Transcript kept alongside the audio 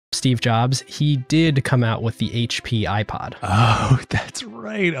Steve Jobs, he did come out with the HP iPod. Oh, that's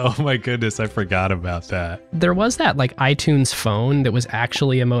right. Oh my goodness, I forgot about that. There was that like iTunes phone that was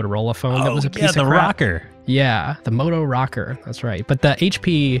actually a Motorola phone that was a piece of crap. ROKR. Yeah, the Moto ROKR. That's right. But the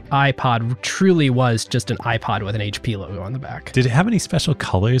HP iPod truly was just an iPod with an HP logo on the back. Did it have any special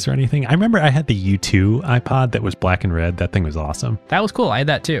colors or anything? I remember I had the U2 iPod that was black and red. That thing was awesome. That was cool. I had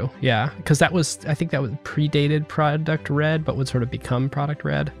that too. Yeah, because that was, I think that was predated Product Red, but would sort of become Product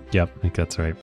Red. Yep, I think that's right.